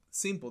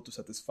simple to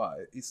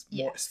satisfy. It's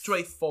more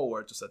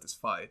straightforward to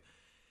satisfy.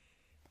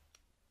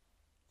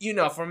 You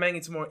know, for men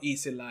it's more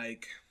easy,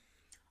 like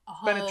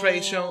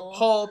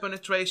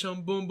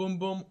penetration, boom, boom,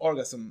 boom,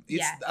 orgasm.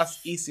 It's as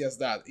easy as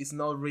that. It's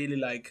not really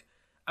like,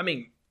 I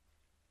mean,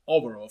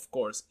 overall, of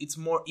course, it's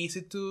more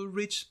easy to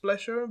reach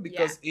pleasure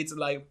because it's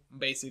like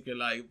basically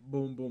like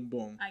boom, boom,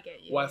 boom. I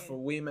get you. While for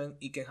women,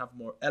 it can have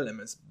more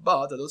elements,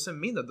 but that doesn't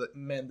mean that the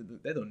men,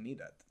 they don't need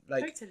that.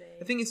 Like, totally.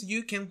 The thing is,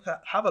 you can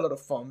have a lot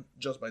of fun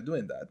just by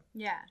doing that.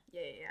 Yeah.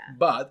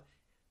 But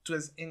to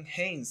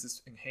enhance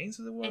is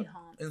the word?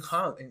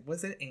 Enhance.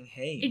 What's it?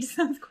 Enhance. It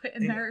sounds quite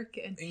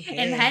American.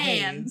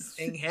 Enhance,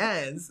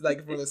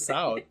 like from the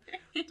South.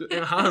 To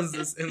enhance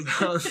this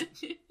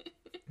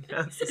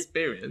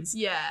experience.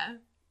 Yeah.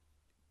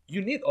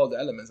 You need all the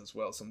elements as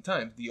well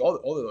sometimes. All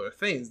the other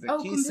things. The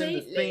kissing,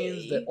 the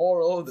things, the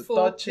oral, the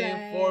touching,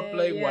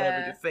 foreplay,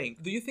 whatever you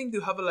think. Do you think you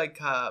have this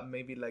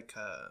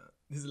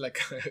is like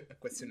a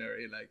questionnaire,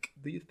 like,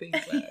 do you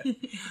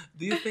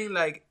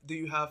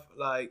have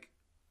like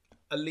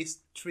at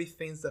least 3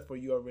 things that for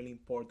you are really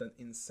important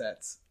in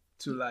sets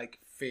to like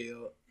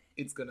feel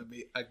it's gonna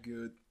be a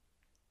good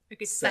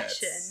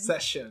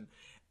session,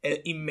 and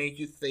it made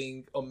you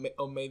think or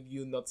made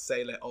you not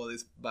say like, oh,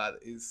 this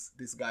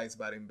guy is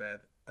bad in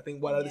bed. I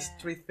think what are these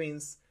 3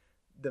 things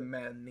the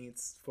man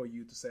needs for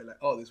you to say like,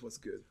 oh, this was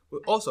good.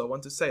 But also I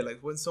want to say,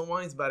 like, when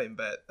someone is bad in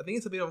bed, I think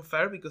it's a bit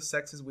unfair because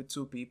sex is with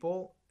 2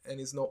 people and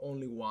it's not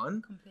only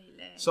one.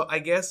 Completely. So I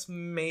guess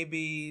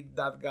maybe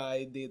that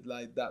guy did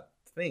like that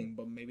thing,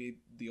 but maybe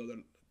the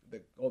other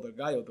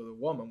guy or the other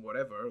woman,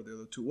 whatever, or the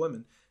other 2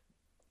 women,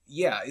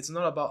 it's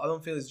not about, I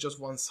don't feel it's just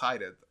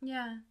one-sided.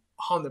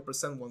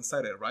 100%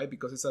 one-sided, right?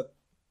 Because it's a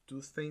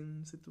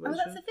 2-thing situation. Oh,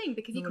 that's the thing,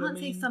 because you can't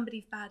say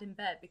somebody's bad in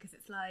bed because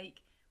it's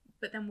like,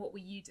 but then what were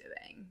you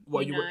doing?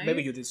 Well,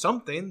 maybe you did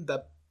something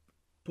that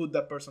put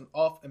that person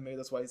off, and maybe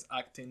that's why he's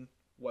acting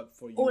what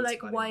for you. Or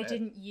like, why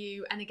didn't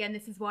you? And again,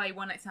 this is why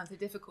one night stands so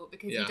difficult,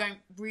 because you don't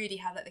really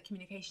have like the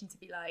communication to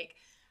be like,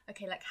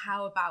 okay, like,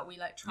 how about we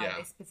like try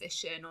this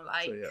position, or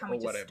like, can we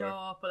just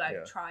stop, or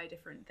like try a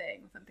different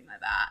thing or something like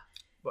that.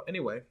 But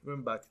anyway,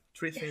 going back,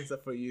 3 things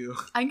that for you.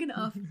 I'm going to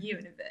ask you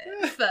in a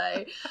bit.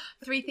 So,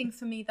 3 things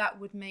for me that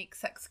would make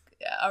sex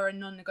are a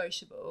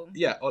non-negotiable.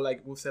 Yeah, or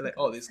like we'll say like,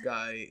 oh, this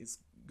guy is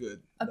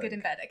good. Good in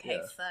bed. Okay,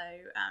 so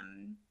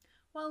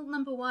well,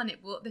 number 1,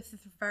 this is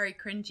very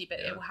cringy, but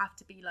it will have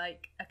to be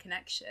like a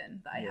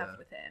connection that I have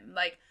with him.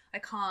 Like, I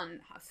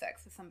can't have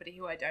sex with somebody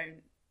who I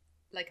don't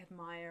like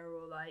admire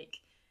or like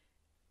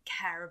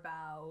care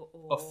about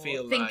or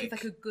feel think is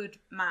like a good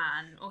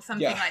man or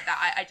something like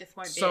that. I just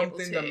won't be able to.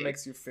 Something that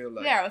makes you feel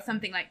like, or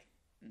something like,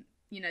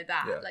 you know,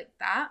 that like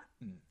that.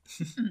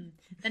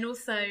 Then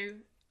also,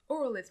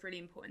 oral is really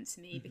important to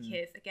me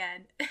because,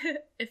 again,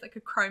 it's like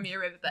a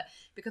chromia river, but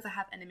because I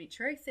have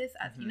endometriosis,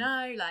 as you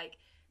know, like,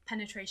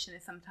 penetration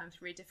is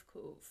sometimes really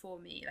difficult for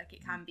me. Like,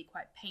 it can be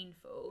quite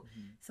painful.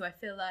 So I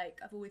feel like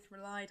I've always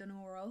relied on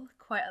oral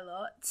quite a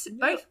lot,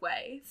 both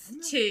ways,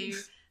 to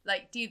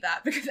like do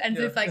that, because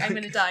Enzo's like, I'm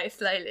going to die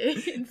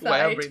slowly inside.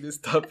 Why I bring this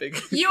topic?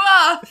 You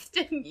asked,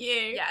 didn't you?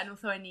 Yeah, and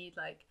also I need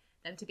like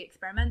them to be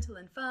experimental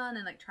and fun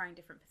and like trying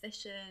different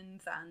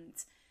positions and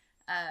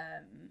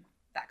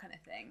that kind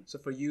of thing. So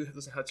for you, it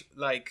doesn't have to,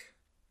 like,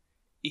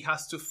 it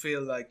has to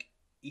feel like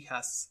it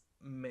has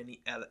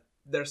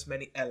there's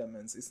many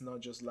elements. It's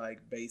not just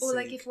like basic. Or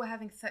like if we're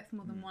having sex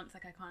more than once,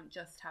 like I can't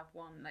just have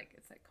one. Like,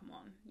 it's like, come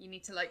on, you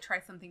need to like try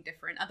something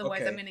different.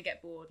 Otherwise, I'm gonna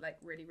get bored like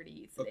really, really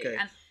easily. Okay.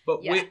 And,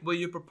 but will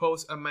you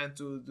propose a man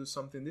to do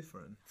something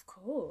different? Of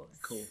course.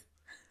 Cool.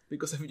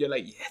 Because if you're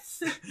like,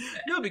 yes.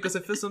 No, because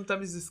I feel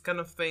sometimes it's this kind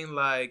of thing,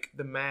 like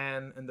the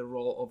man and the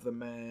role of the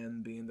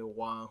man being the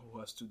one who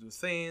has to do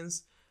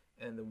things,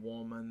 and the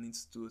woman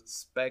needs to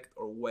expect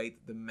or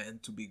wait the man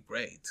to be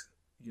great.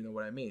 You know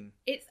what I mean?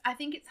 I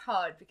think it's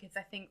hard because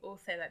I think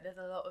also like there's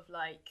a lot of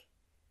like,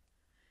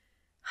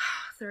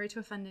 sorry to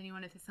offend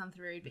anyone if it sounds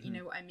rude, but you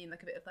know what I mean,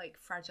 like a bit of like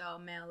fragile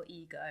male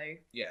ego.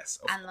 Yes,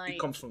 and like it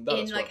comes from that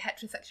in as well. Like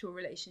heterosexual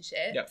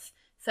relationships. Yep.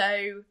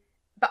 So,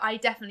 but I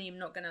definitely am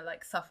not gonna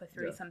like suffer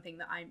through something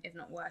that is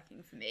not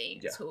working for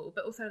me at all.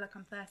 But also like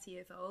I'm 30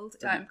 years old.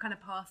 I'm kind of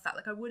past that.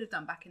 Like I would have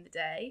done back in the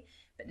day,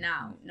 but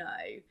now no.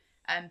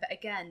 But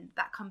again,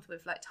 that comes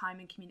with like time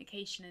and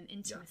communication and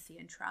intimacy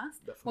and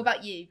trust. Definitely. What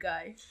about you?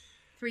 Go.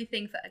 3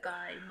 things that a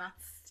guy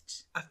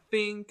must. I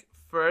think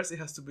first it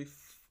has to be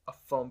a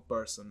fun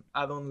person.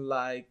 I don't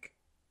like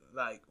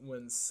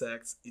when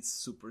sex is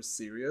super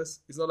serious.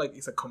 It's not like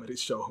it's a comedy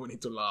show. We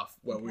need to laugh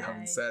while we're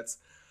having sex.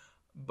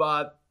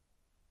 But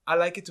I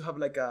like it to have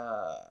like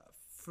a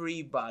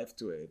free vibe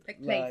to it.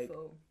 Like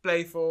playful.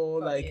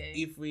 Playful. Like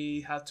if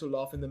we have to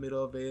laugh in the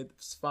middle of it,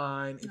 it's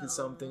fine. If it's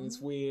something, it's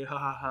weird. Ha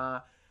ha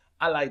ha.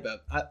 I like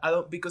that. I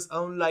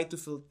don't like to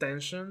feel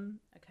tension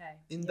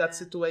in that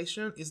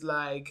situation is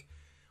like,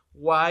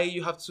 why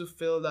you have to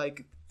feel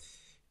like,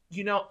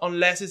 you know,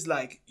 unless it's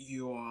like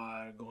you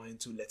are going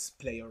to let's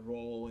play a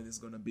role and it's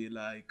gonna be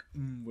like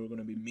we're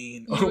gonna be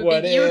mean or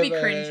whatever. You would be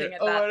cringing at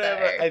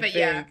that, though. I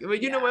think.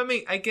 But you know what I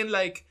mean? I can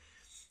like,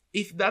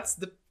 if that's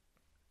the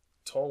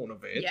tone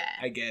of it,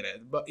 I get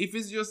it. But if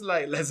it's just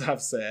like let's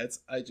have sex,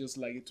 I just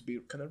like it to be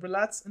kind of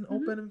relaxed and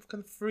open and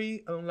kind of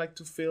free. I don't like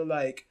to feel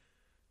like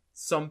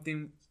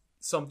something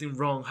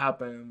wrong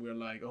happened. We're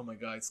like, oh my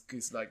god,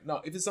 it's like,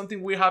 no, if it's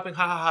something weird happen,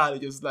 ha ha ha,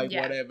 just like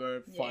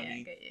whatever, funny. Yeah,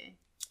 I get you.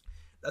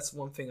 That's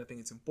one thing I think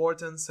it's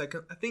important.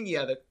 Second, I think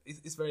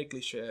it's very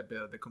cliche,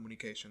 but the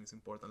communication is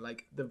important.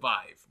 Like the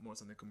vibe more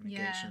than the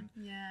communication.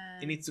 Yeah.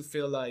 It needs to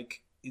feel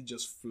like it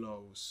just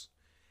flows.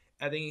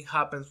 I think it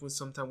happens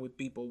sometimes with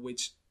people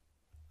which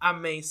I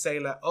may say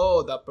like,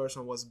 oh, that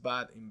person was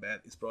bad in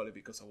bed. It's probably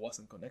because I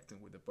wasn't connecting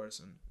with the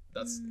person.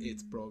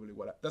 It's probably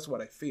that's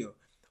what I feel.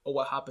 Or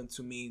what happened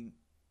to me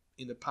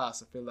in the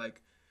past. I feel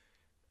like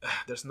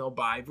there's no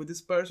vibe with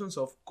this person,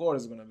 so of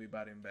course it's gonna be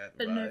bad in bed.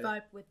 But no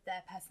vibe with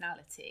their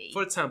personality.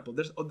 For example,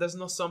 there's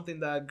not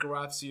something that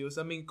grabs you. So,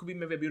 I mean, it could be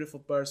maybe a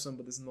beautiful person,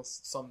 but there's not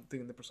something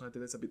in the personality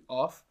that's a bit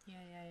off. Yeah.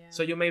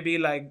 So you may be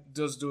like,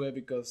 just do it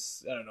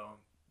because I don't know,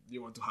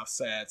 you want to have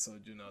sex, or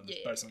you know this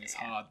person is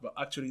hot, but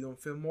actually you don't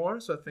feel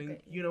more. So I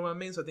think you know what I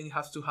mean. So I think it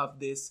has to have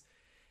this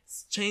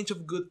change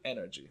of good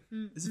energy.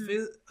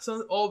 It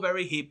sounds all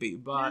very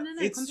hippie, but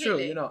it's true.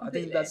 You know, I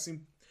think that's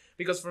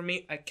because for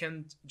me, I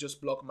can't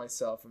just block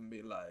myself and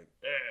be like,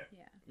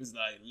 it's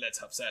like, let's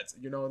have sex.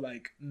 You know,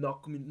 like, no,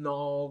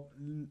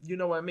 you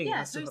know what I mean? Yeah, it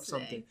has to have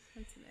something.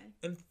 Totally.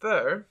 And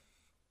third,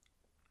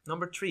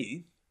 number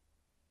 3,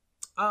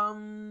 I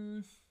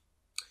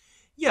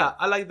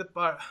like the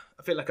part,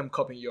 I feel like I'm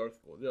copying yours,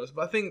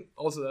 but I think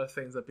also there are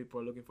things that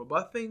people are looking for.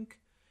 But I think,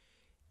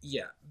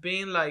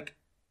 being like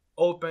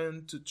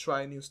open to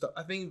try new stuff.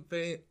 I think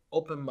being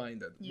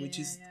open-minded, which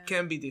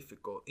can be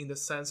difficult in the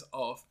sense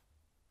of,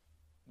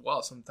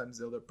 well, sometimes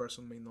the other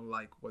person may not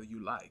like what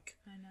you like.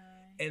 I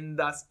know. And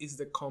that is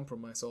the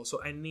compromise also.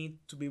 I need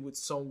to be with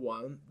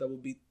someone that will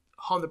be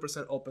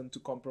 100% open to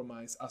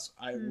compromise as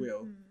I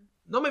will.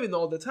 Not maybe not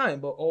all the time,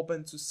 but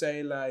open to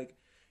say like,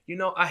 you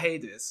know, I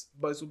hate this.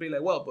 But it will be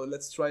like, well, but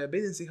let's try a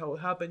bit and see how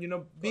it happens. You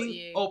know,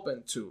 being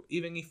open to,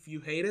 even if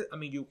you hate it, I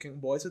mean, you can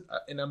voice it.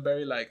 And I'm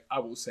very like, I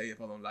will say if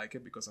I don't like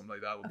it, because I'm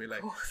like that. I will be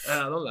like,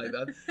 I don't like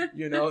that.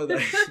 You know,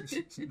 like,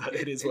 that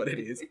it is what it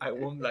is. I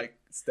won't like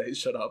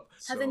shut up.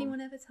 Has anyone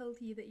ever told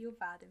you that you're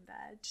bad in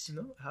bed?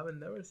 No, I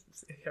haven't never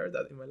heard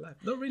that in my life.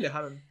 No, really, I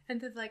haven't.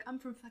 And there's like, I'm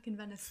from fucking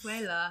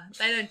Venezuela.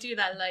 They don't do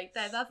that like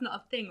that. That's not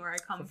a thing where I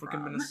come from.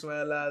 Fucking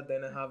Venezuela.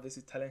 Then I have this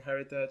Italian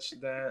heritage.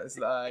 Then it's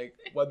like,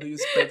 what do you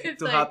expect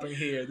to happen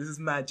here? This is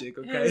magic,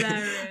 okay?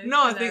 Hilarious,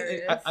 no, I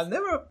think I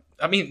never.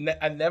 I mean,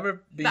 I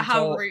never been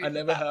told. I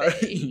never heard.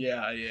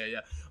 Yeah.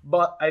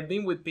 But I've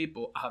been with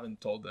people. I haven't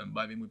told them,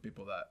 but I've been with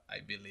people that I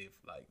believe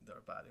like they're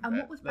bad in bed. And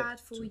what was bad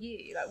for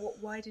you? Like,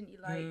 why didn't you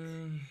like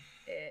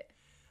it?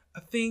 I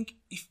think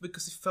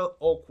because it felt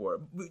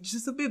awkward,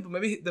 just a bit. But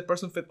maybe the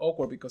person felt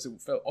awkward because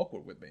it felt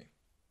awkward with me.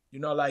 You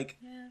know, like.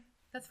 Yeah,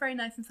 that's very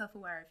nice and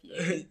self-aware of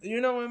you. You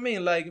know what I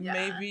mean? Like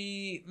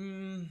maybe.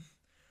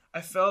 I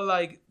felt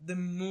like the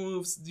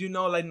moves, you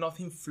know, like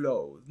nothing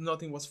flowed.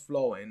 Nothing was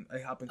flowing.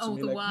 It happened to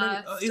me. The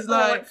like worst. It's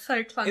like it's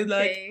so clunky. It's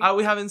like, are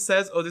we having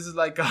sex, or this is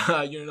like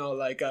a, you know,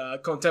 like a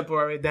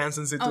contemporary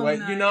dancing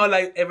situation? No. You know,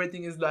 like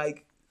everything is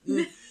like.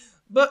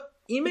 But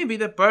it may be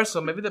the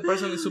person. Maybe the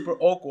person is super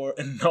awkward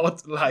and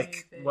not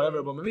like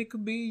whatever. But maybe it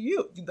could be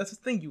you. That's the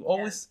thing. You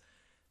always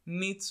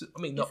need to.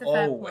 I mean, not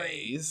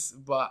always,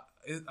 but.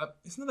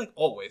 It's not like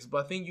always.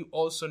 But I think you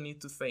also need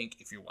to think,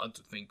 if you want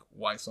to think,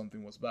 why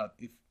something was bad.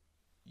 If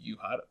you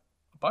had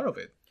a part of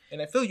it, and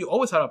I feel you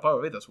always had a part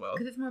of it as well,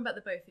 because it's more about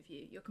the both of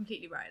you. You're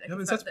completely right. Like,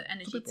 it's about the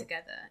energy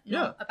together,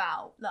 not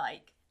about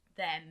like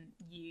them,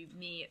 you,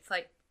 me. It's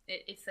like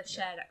it's a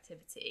shared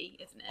activity,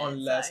 isn't it?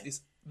 Unless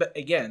it's, but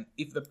again,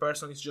 if the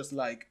person is just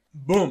like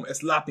boom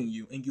slapping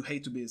you and you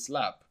hate to be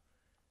slapped,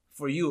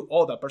 for you,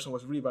 that person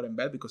was really bad in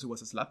bed because he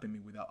was slapping me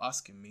without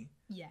asking me.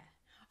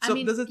 So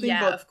that's the thing,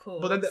 of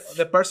course. But then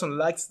the person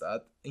likes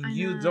that, and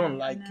you don't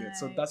like it.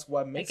 So that's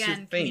what makes you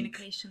think.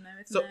 Communication, though,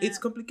 isn't it? It's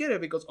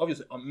complicated because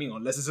obviously, I mean,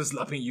 unless it's just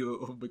slapping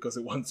you because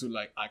it wants to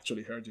like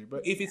actually hurt you.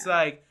 But if it's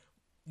like,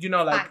 you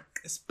know, like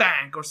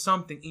spank or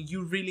something, and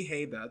you really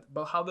hate that,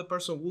 but how the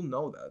person will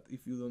know that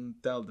if you don't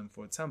tell them,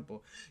 for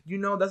example, you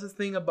know, that's the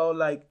thing about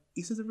like,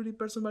 is this a really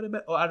person by the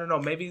bed? Or I don't know,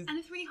 maybe. And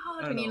it's really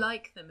hard when you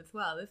like them as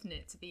well, isn't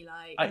it? To be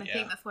like, and I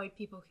think that's why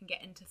people can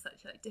get into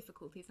such like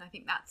difficulties, and I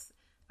think that's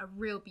a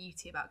real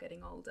beauty about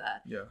getting older.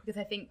 Because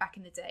I think back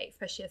in the day,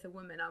 especially as a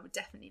woman, I would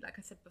definitely, like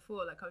I said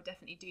before, like I would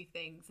definitely do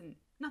things and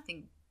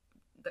nothing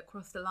that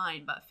crossed the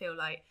line, but I feel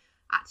like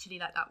actually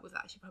like that was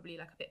actually probably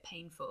like a bit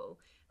painful.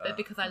 But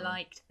because I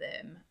liked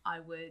them,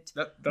 I would,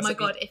 my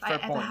God, if I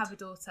ever have a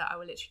daughter, I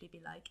will literally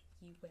be like,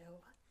 you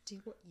will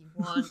do what you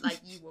want, like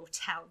you will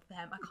tell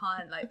them. I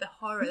can't, like the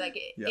horror, like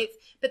it's,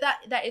 but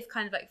that is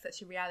kind of like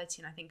such a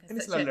reality, and I think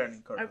it's like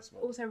learning curve as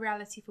well. Also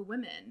reality for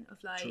women of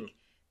like,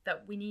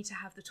 that we need to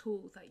have the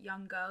tools, like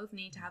young girls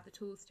need to have the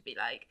tools to be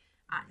like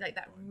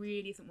that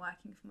really isn't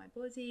working for my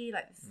body,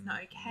 like this is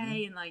not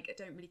okay, and like I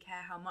don't really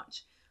care how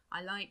much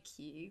I like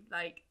you,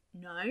 like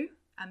no,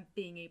 and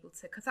being able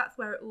to, because that's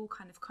where it all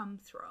kind of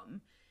comes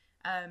from,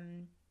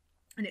 and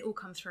it all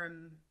comes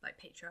from like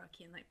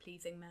patriarchy and like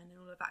pleasing men and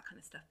all of that kind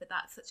of stuff, but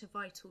that's such a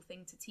vital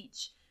thing to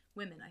teach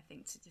women, I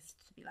think, to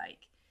be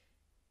like,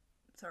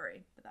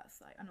 sorry, but that's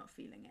like, I'm not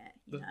feeling it.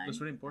 That's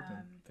really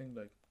important thing,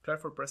 like Claire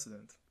for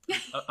president.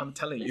 I'm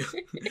telling you.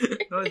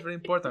 No, it's very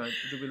important. I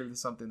do believe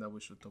it's something that we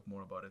should talk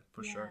more about it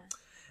for sure.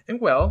 And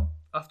well,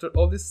 after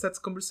all this sex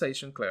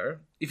conversation, Claire,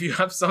 if you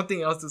have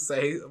something else to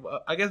say,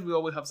 I guess we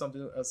always have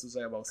something else to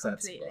say about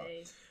sex.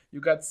 Completely. You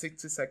got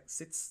 60 seconds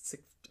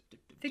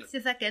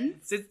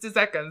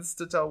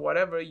to tell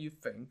whatever you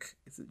think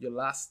is your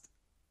last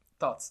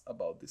thoughts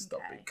about this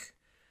topic.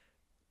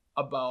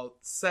 About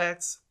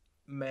sex,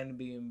 men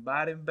being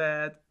bad in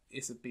bed,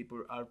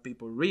 are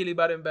people really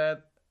bad in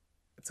bed,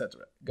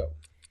 etc. Go.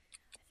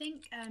 I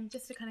think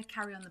just to kind of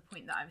carry on the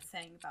point that I was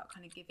saying about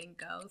kind of giving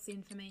girls the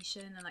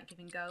information and like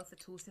giving girls the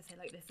tools to say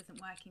like this isn't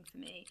working for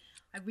me,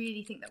 I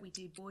really think that we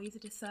do boys a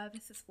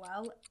disservice as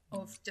well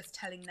of just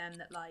telling them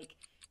that like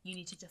you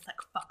need to just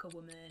like fuck a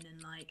woman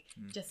and like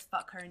just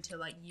fuck her until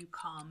like you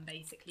come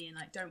basically, and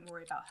like don't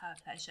worry about her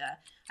pleasure.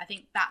 I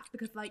think that's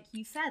because like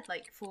you said,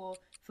 like for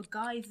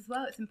guys as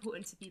well, it's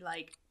important to be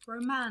like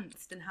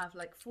romanced and have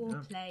like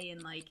foreplay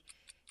and like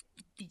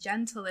be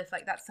gentle if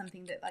like that's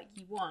something that like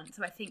you want.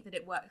 So I think that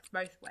it works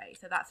both ways,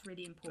 so that's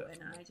really important.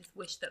 Definitely. And I just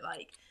wish that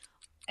like,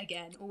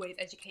 again, always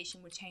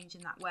education would change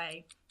in that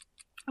way.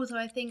 Also,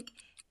 I think,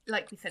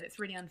 like we said, it's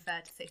really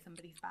unfair to say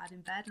somebody's bad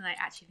in bed, and I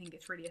actually think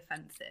it's really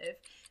offensive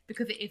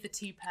because it is a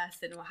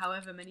 2-person or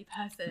however many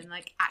person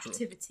like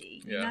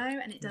activity, you know,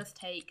 and it does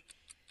take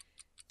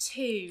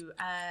two,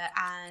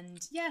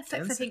 and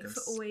sex I think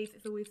it's always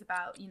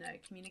about, you know,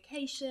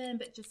 communication,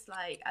 but just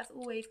like as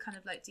always kind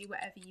of like do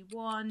whatever you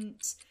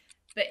want,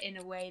 but in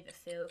a way that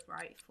feels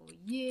right for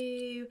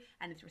you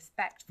and is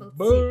respectful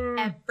to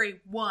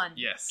everyone.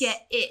 Yes,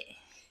 get it.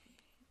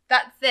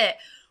 That's it.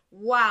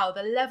 Wow,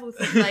 the levels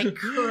of like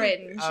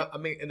cringe. I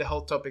mean, in the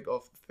whole topic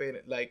of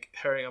like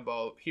hearing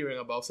about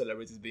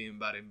celebrities being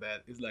bad in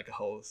bed is like a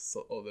whole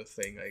other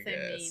thing, I guess.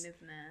 So mean, isn't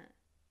it?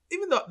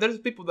 Even though there's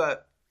people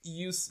that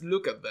you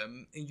look at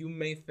them and you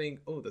may think,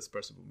 oh, this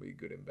person will be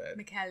good in bed.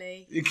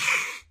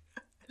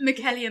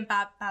 McKelly and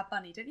Bad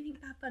Bunny. Don't you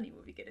think Bad Bunny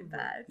will be good in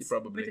bed?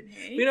 Probably. Wouldn't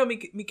he? You know,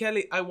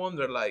 McKelly, I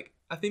wonder, like,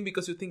 I think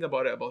because you think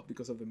about it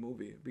because of the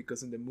movie.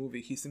 Because in the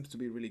movie, he seems to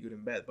be really good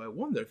in bed. But I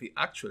wonder if he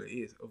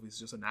actually is, or if he's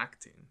just an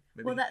acting.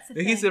 Maybe, that's the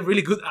maybe thing. He's a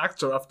really good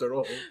actor after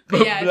all.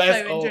 Yeah,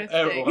 bless so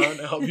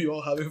everyone. I hope you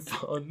all having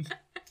fun.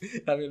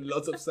 Having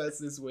lots of sex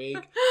this week.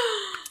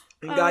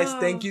 And guys,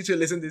 thank you to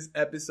listen to this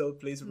episode.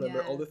 Please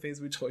remember all the things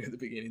we told you at the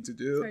beginning to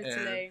do.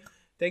 Totally. And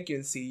thank you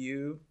and see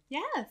you. Yeah,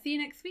 see you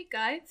next week,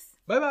 guys.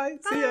 Bye-bye.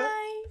 See ya.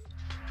 Bye.